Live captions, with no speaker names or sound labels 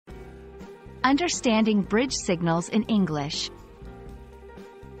Understanding Bridge Signals in English.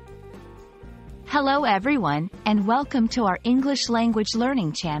 Hello everyone, and welcome to our English language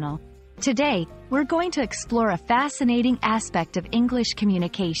learning channel. Today, we're going to explore a fascinating aspect of English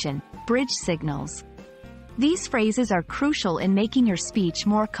communication, bridge signals. These phrases are crucial in making your speech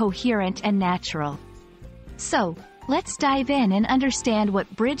more coherent and natural. So, let's dive in and understand what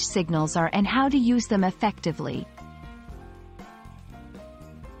bridge signals are and how to use them effectively.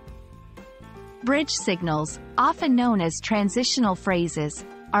 Bridge signals, often known as transitional phrases,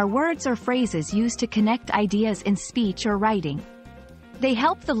 are words or phrases used to connect ideas in speech or writing. They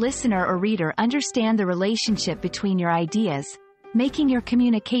help the listener or reader understand the relationship between your ideas, making your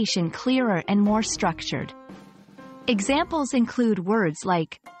communication clearer and more structured. Examples include words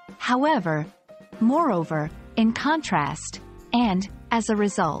like however, moreover, in contrast, and as a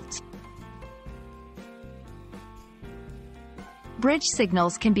result. Bridge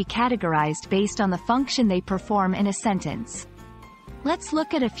signals can be categorized based on the function they perform in a sentence. Let's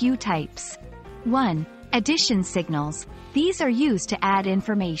look at a few types. 1. Addition signals. These are used to add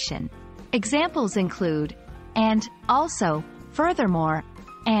information. Examples include and, also, furthermore,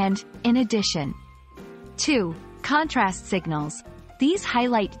 and, in addition. 2. Contrast signals. These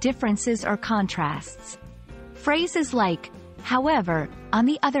highlight differences or contrasts. Phrases like, however, on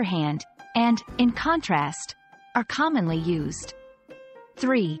the other hand, and, in contrast, are commonly used.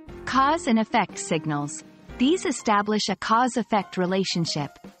 3. Cause and effect signals. These establish a cause-effect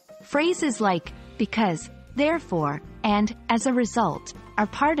relationship. Phrases like, because, therefore, and, as a result, are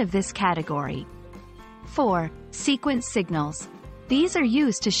part of this category. 4. Sequence signals. These are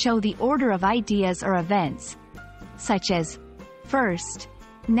used to show the order of ideas or events, such as first,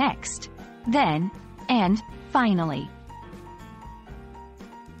 next, then, and, finally.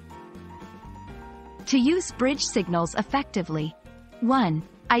 To use bridge signals effectively. 1.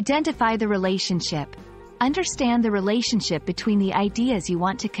 Identify the relationship. Understand the relationship between the ideas you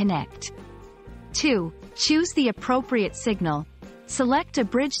want to connect. 2. Choose the appropriate signal. Select a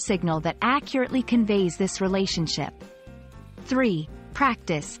bridge signal that accurately conveys this relationship. 3.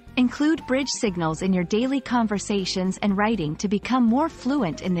 Practice. Include bridge signals in your daily conversations and writing to become more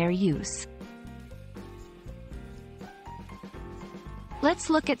fluent in their use.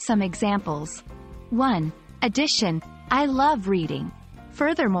 Let's look at some examples. 1. Addition. I love reading.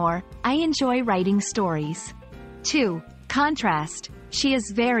 Furthermore, I enjoy writing stories. 2. Contrast. She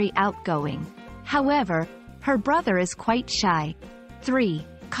is very outgoing. However, her brother is quite shy. 3.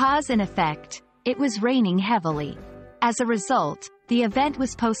 Cause and effect. It was raining heavily. As a result, the event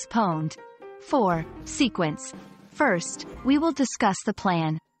was postponed. 4. Sequence. First, we will discuss the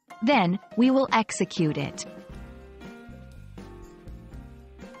plan. Then, we will execute it.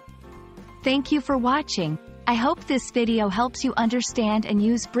 Thank you for watching. I hope this video helps you understand and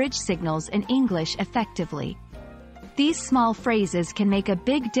use bridge signals in English effectively. These small phrases can make a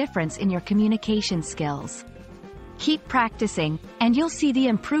big difference in your communication skills. Keep practicing, and you'll see the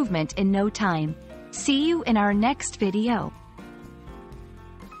improvement in no time. See you in our next video.